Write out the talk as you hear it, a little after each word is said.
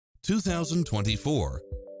2024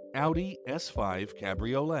 Audi S5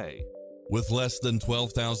 Cabriolet. With less than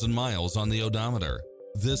 12,000 miles on the odometer,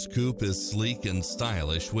 this coupe is sleek and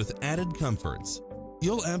stylish with added comforts.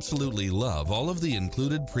 You'll absolutely love all of the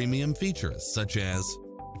included premium features such as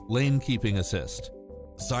lane keeping assist,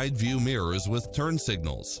 side view mirrors with turn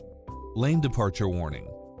signals, lane departure warning,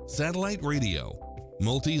 satellite radio,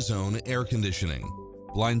 multi-zone air conditioning,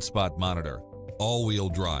 blind spot monitor, all-wheel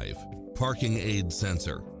drive, parking aid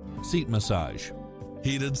sensor, seat massage,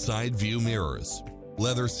 heated side view mirrors,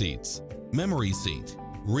 leather seats, memory seat,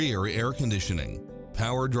 rear air conditioning,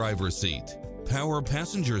 power driver seat, power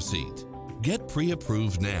passenger seat. Get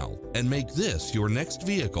pre-approved now and make this your next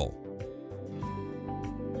vehicle.